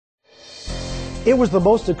It was the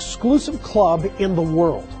most exclusive club in the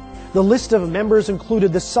world. The list of members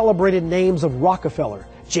included the celebrated names of Rockefeller,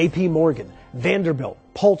 J.P. Morgan, Vanderbilt,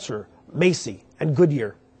 Pulitzer, Macy, and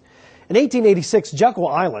Goodyear. In 1886, Jekyll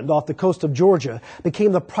Island off the coast of Georgia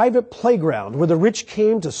became the private playground where the rich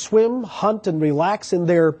came to swim, hunt, and relax in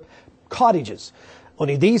their cottages.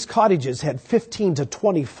 Only these cottages had 15 to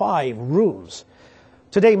 25 rooms.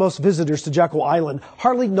 Today, most visitors to Jekyll Island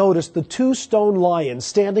hardly notice the two stone lions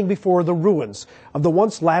standing before the ruins of the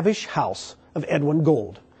once lavish house of Edwin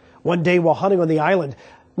Gold. One day while hunting on the island,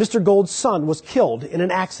 Mr. Gold's son was killed in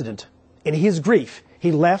an accident. In his grief,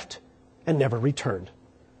 he left and never returned.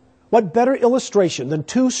 What better illustration than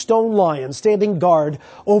two stone lions standing guard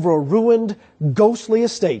over a ruined, ghostly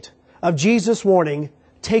estate of Jesus' warning,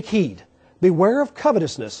 "Take heed, beware of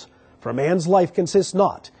covetousness, for a man's life consists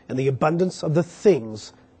not in the abundance of the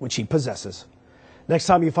things which he possesses." Next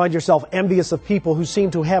time you find yourself envious of people who seem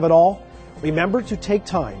to have it all, remember to take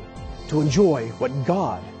time to enjoy what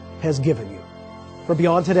God has given you. For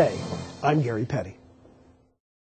Beyond Today, I'm Gary Petty.